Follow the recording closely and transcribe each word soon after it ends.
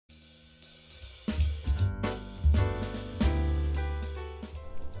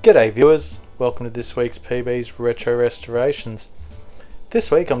G'day viewers, welcome to this week's PB's Retro Restorations.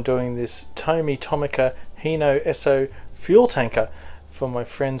 This week I'm doing this Tomy Tomica Hino Esso fuel tanker for my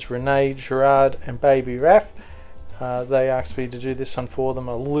friends Renee, Gerard and baby Raph. They asked me to do this one for them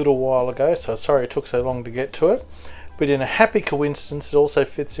a little while ago, so sorry it took so long to get to it. But in a happy coincidence it also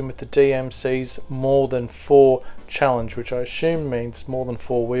fits in with the DMC's more than 4 challenge, which I assume means more than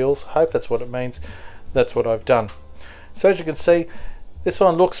 4 wheels. I hope that's what it means. That's what I've done. So as you can see, this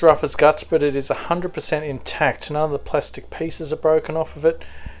one looks rough as guts, but it is 100% intact. None of the plastic pieces are broken off of it.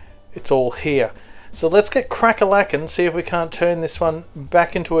 It's all here. So let's get crack-a-lackin' and see if we can't turn this one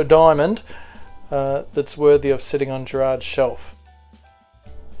back into a diamond that's worthy of sitting on Gerard's shelf.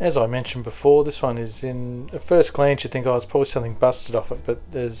 As I mentioned before, this one is, in at first glance you think, oh, it's probably something busted off it, but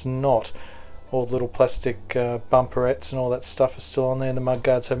there's not. All the little plastic bumperettes and all that stuff is still on there, and the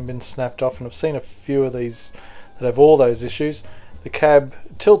mudguards haven't been snapped off, and I've seen a few of these that have all those issues. The cab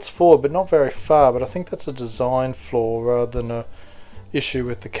tilts forward but not very far, but I think that's a design flaw rather than a issue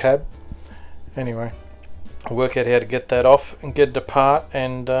with the cab. Anyway, I'll work out how to get that off and get it apart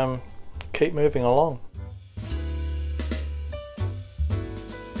and keep moving along.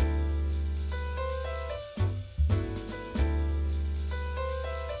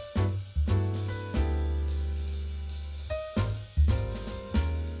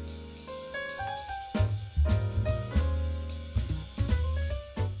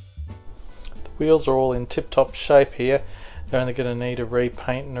 Wheels are all in tip-top shape here. They're only going to need a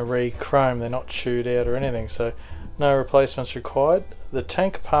repaint and a re-chrome. They're not chewed out or anything, so no replacements required. The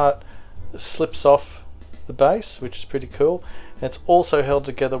tank part slips off the base, which is pretty cool. And it's also held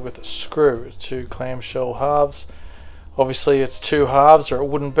together with a screw, 2 clamshell halves. Obviously it's 2 halves, or it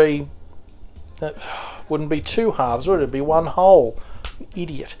wouldn't be 2 halves, would it? It'd be one whole.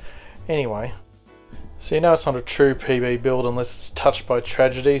 Idiot. Anyway. So you know it's not a true PB build unless it's touched by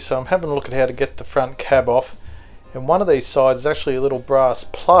tragedy, so I'm having a look at how to get the front cab off. And one of these sides is actually a little brass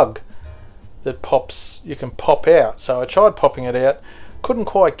plug that you can pop out. So I tried popping it out, couldn't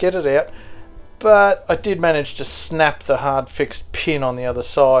quite get it out, but I did manage to snap the hard fixed pin on the other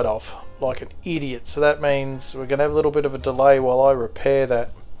side off like an idiot. So that means we're going to have a little bit of a delay while I repair that.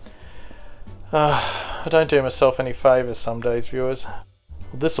 I don't do myself any favours some days, viewers.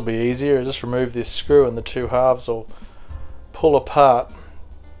 Well, this will be easier. I'll just remove this screw and the 2 halves will pull apart.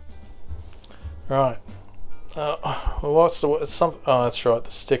 Right. Oh, that's right,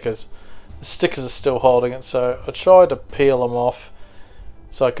 the stickers. The stickers are still holding it, so I tried to peel them off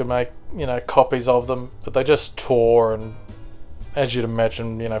so I could make, copies of them, but they just tore, and as you'd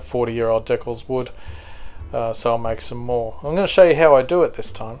imagine, 40-year-old decals would. So I'll make some more. I'm going to show you how I do it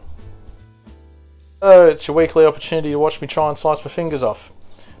this time. So it's your weekly opportunity to watch me try and slice my fingers off.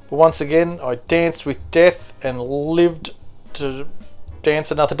 But once again, I danced with death and lived to dance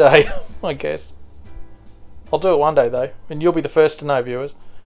another day, I guess. I'll do it one day though, and you'll be the first to know, viewers.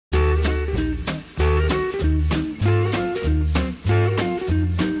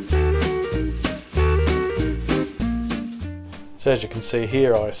 So as you can see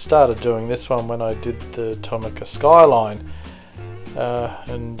here, I started doing this one when I did the Tomica Skyline,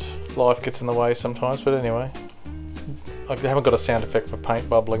 and life gets in the way sometimes, but anyway. I haven't got a sound effect for paint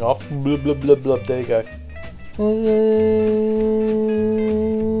bubbling off. Blub, blub, blub, blub. There you go.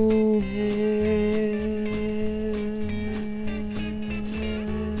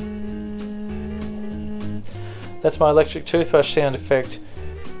 That's my electric toothbrush sound effect.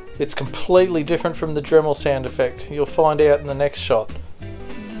 It's completely different from the Dremel sound effect. You'll find out in the next shot.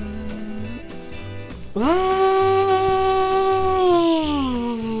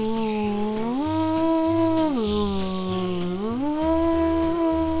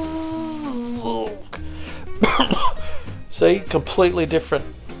 See, completely different.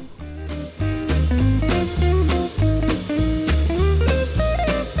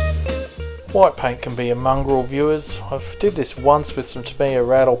 White paint can be a mongrel, viewers. I did this once with some Tomica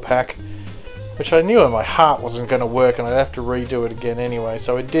rattle pack, which I knew in my heart wasn't going to work and I'd have to redo it again anyway,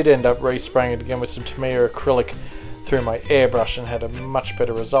 so I did end up respraying it again with some Tomica acrylic through my airbrush and had a much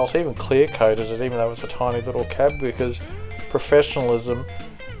better result. I even clear coated it, even though it was a tiny little cab, because professionalism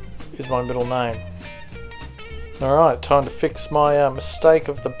is my middle name. Alright, time to fix my mistake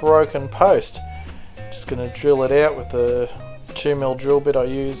of the broken post. Just going to drill it out with the 2mm drill bit I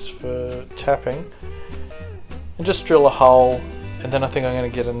use for tapping. And just drill a hole, and then I think I'm going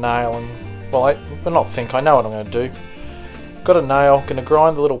to get a nail and, well, I know what I'm going to do. Got a nail, going to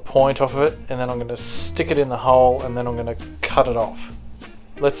grind the little point off of it, and then I'm going to stick it in the hole, and then I'm going to cut it off.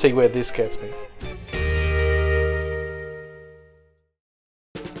 Let's see where this gets me.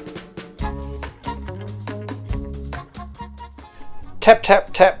 tap,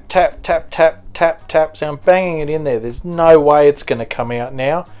 tap, tap, tap, tap, tap, tap, tap. So I'm banging it in there. There's no way it's going to come out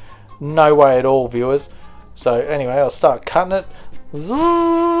now. No way at all, viewers. So anyway, I'll start cutting it.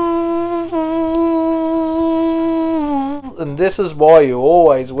 And this is why you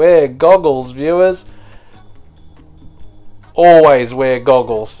always wear goggles, viewers. Always wear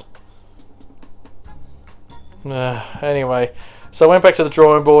goggles. Anyway, so I went back to the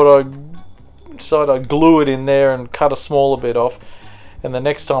drawing board. I decided I'd glue it in there and cut a smaller bit off. And the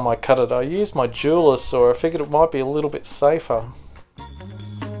next time I cut it, I used my jeweler saw. I figured it might be a little bit safer.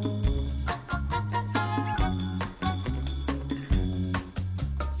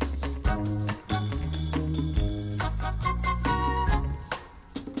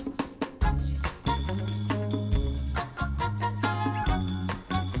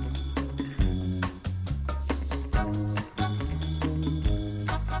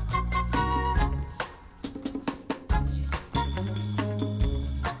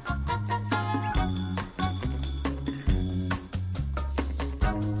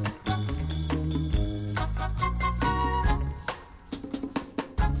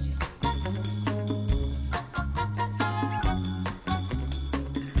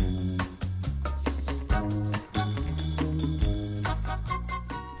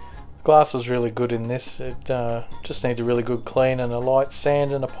 Glass was really good in this. It just needs a really good clean and a light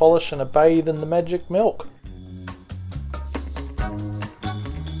sand and a polish and a bathe in the magic milk.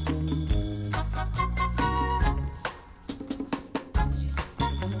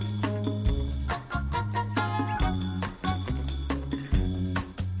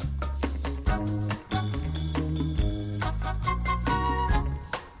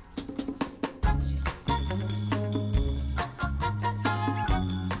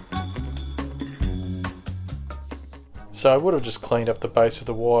 So I would have just cleaned up the base with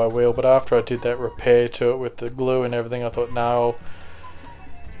the wire wheel, but after I did that repair to it with the glue and everything, I thought, no,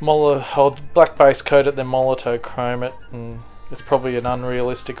 I'll black base coat it, then molotochrome it, and it's probably an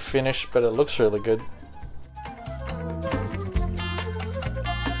unrealistic finish, but it looks really good.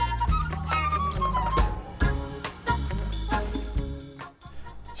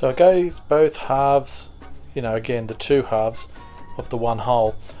 So I gave both halves, you know, again the two halves of the one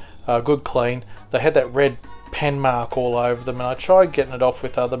hole, a good clean. They had that red pen mark all over them, and I tried getting it off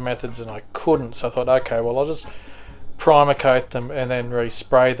with other methods and I couldn't, so I thought, okay, well I'll just primer coat them and then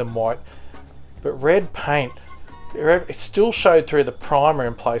respray them white. But red paint, it still showed through the primer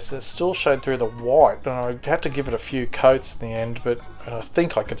in places, it still showed through the white, and I had to give it a few coats in the end, but I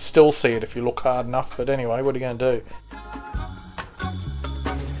think I could still see it if you look hard enough. But anyway, what are you going to do?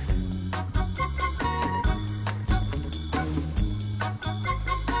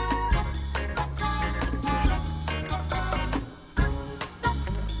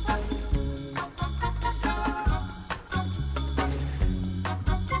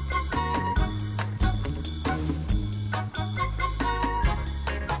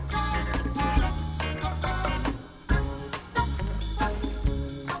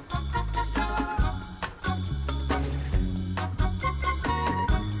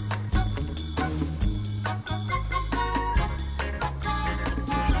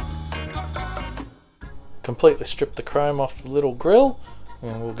 Completely stripped the chrome off the little grill,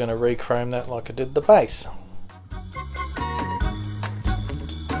 and we're going to re-chrome that like I did the base.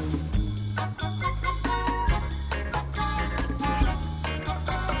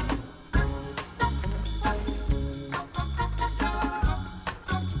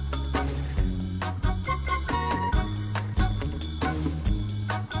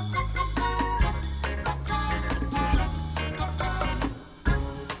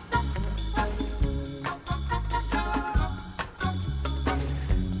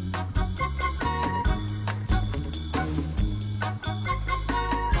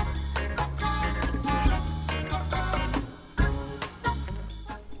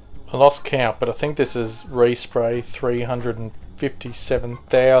 I lost count, but I think this is respray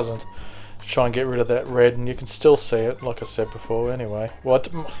 357,000 to try and get rid of that red, and you can still see it, like I said before. Anyway, what?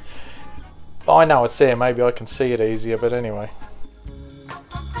 I know it's there, maybe I can see it easier, but anyway.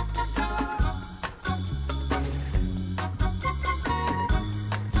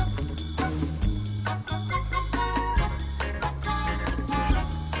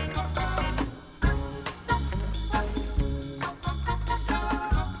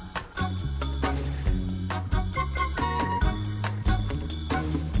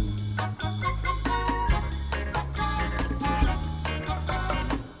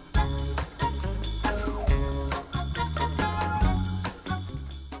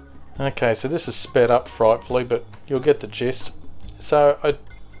 Okay, so this is sped up frightfully, but you'll get the gist. So I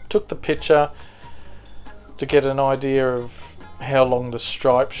took the picture to get an idea of how long the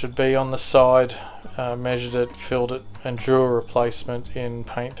stripe should be on the side, measured it, filled it, and drew a replacement in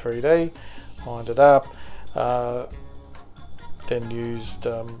Paint 3D, lined it up, then used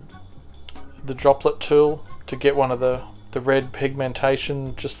the droplet tool to get one of the red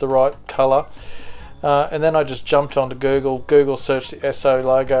pigmentation just the right colour, and then I just jumped onto Google searched the Esso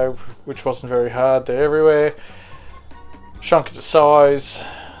logo, which wasn't very hard, they're everywhere, shrunk it to size,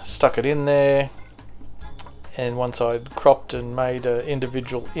 stuck it in there, and once I'd cropped and made an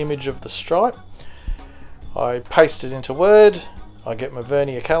individual image of the stripe, I paste it into Word, I get my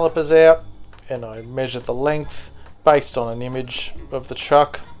vernier calipers out, and I measure the length based on an image of the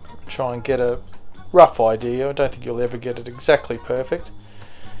truck, try and get a rough idea. I don't think you'll ever get it exactly perfect.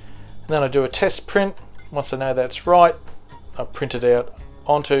 And then I do a test print. Once I know that's right, I print it out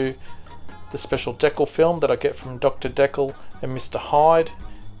onto the special decal film that I get from Dr. Decal and Mr. Hyde.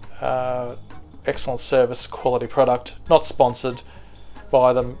 Excellent service, quality product, not sponsored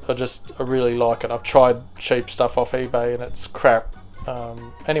by them, I really like it. I've tried cheap stuff off eBay and it's crap.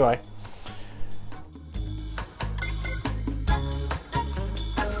 Anyway,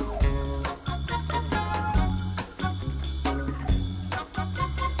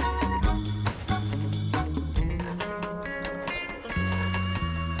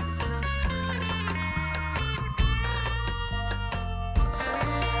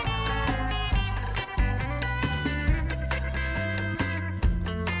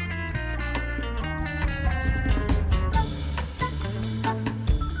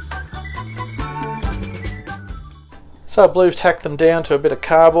 so I blue tack them down to a bit of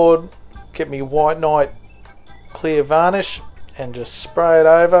cardboard, get me White Knight clear varnish and just spray it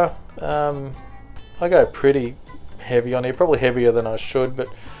over. I go pretty heavy on here, probably heavier than I should, but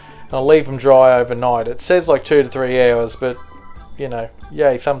I'll leave them dry overnight. It says like 2 to 3 hours, but you know,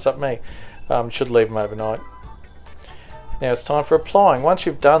 yay, thumbs up me. Should leave them overnight. Now it's time for applying. Once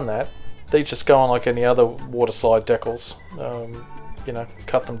you've done that, these just go on like any other water slide decals. You know,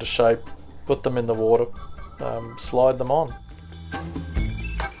 cut them to shape, put them in the water, slide them on.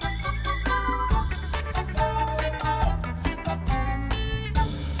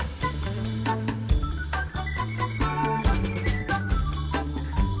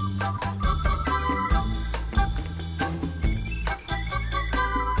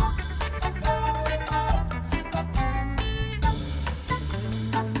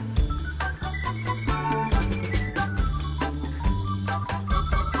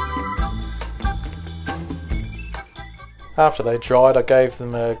 After they dried, I gave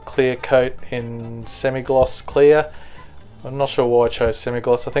them a clear coat in semi-gloss clear. I'm not sure why I chose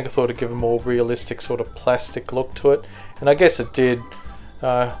semi-gloss. I think I thought it'd give a more realistic sort of plastic look to it, and I guess it did,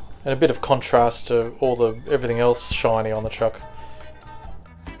 and a bit of contrast to everything else shiny on the truck.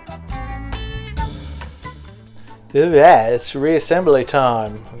 Yeah, it's reassembly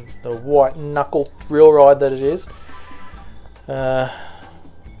time. The white knuckle real ride that it is.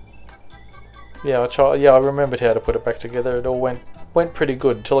 Yeah, I remembered how to put it back together. It all went pretty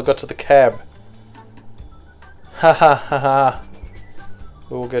good until I got to the cab. Ha ha ha ha.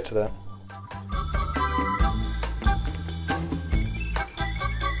 We'll get to that.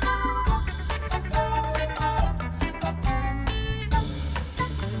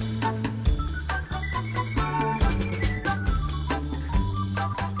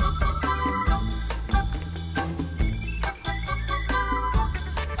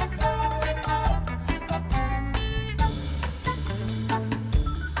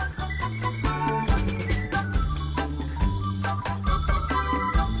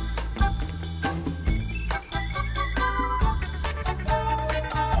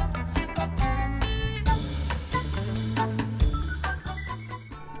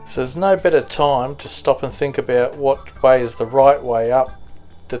 So there's no better time to stop and think about what way is the right way up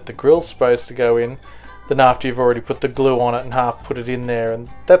that the grill's supposed to go in than after you've already put the glue on it and half put it in there. And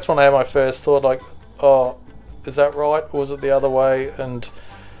that's when I had my first thought, like, oh, is that right, or was it the other way? And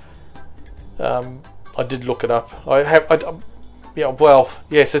I did look it up. Yeah, well,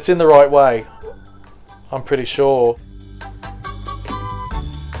 yes, it's in the right way, I'm pretty sure.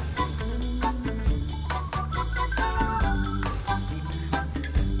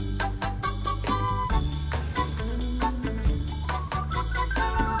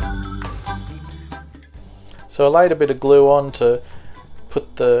 So I laid a bit of glue on to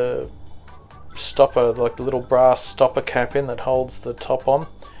put the stopper, like the little brass stopper cap in that holds the top on.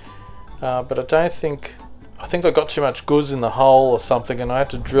 But I think I got too much guzz in the hole or something, and I had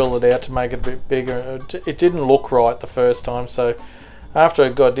to drill it out to make it a bit bigger. It didn't look right the first time, so after I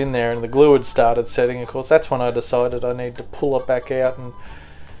got in there and the glue had started setting, of course, that's when I decided I need to pull it back out and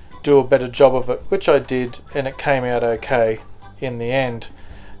do a better job of it, which I did, and it came out okay. in the end,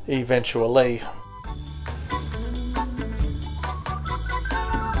 eventually.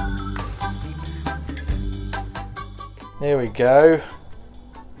 There we go.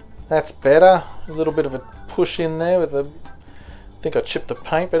 That's better. A little bit of a push in there with the... I think I chipped the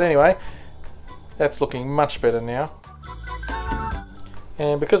paint, but anyway, that's looking much better now.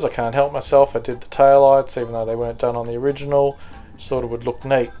 And because I can't help myself, I did the taillights, even though they weren't done on the original. Just thought it would look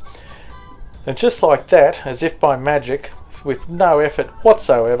neat. And just like that, as if by magic, with no effort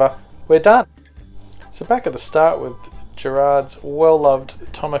whatsoever, we're done. So back at the start with Gerard's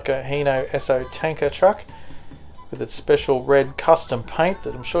well-loved Tomica Hino Esso tanker truck, with its special red custom paint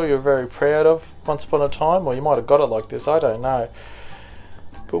that I'm sure you're very proud of once upon a time, or you might have got it like this, I don't know.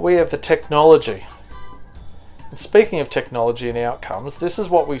 But we have the technology. And speaking of technology and outcomes, this is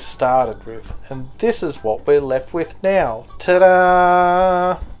what we started with, and this is what we're left with now.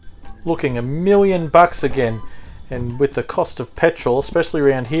 Ta-da! Looking $1 million again, and with the cost of petrol, especially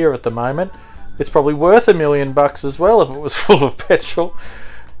around here at the moment, it's probably worth $1 million as well if it was full of petrol.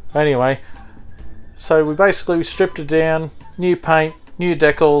 Anyway, so we basically stripped it down, new paint, new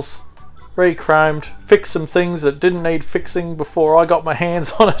decals, re-chromed, fixed some things that didn't need fixing before I got my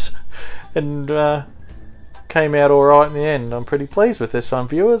hands on it, and came out alright in the end. I'm pretty pleased with this one,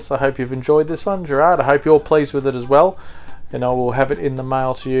 viewers. I hope you've enjoyed this one. Gerard, I hope you're pleased with it as well, and I will have it in the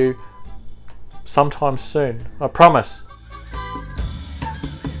mail to you sometime soon, I promise.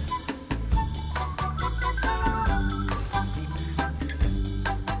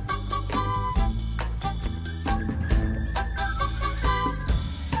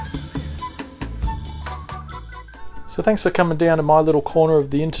 So thanks for coming down to my little corner of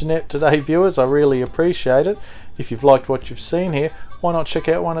the internet today, viewers. I really appreciate it. If you've liked what you've seen here, why not check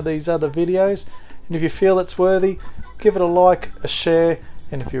out one of these other videos? And if you feel it's worthy, give it a like, a share,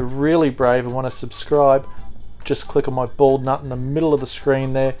 and if you're really brave and want to subscribe, just click on my bald nut in the middle of the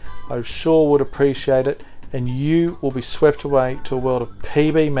screen there. I sure would appreciate it, and you will be swept away to a world of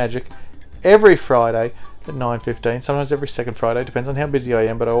PB magic every Friday at 9:15, sometimes every second Friday, depends on how busy I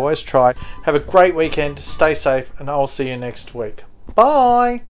am, but I always try. Have a great weekend, stay safe, and I'll see you next week. Bye!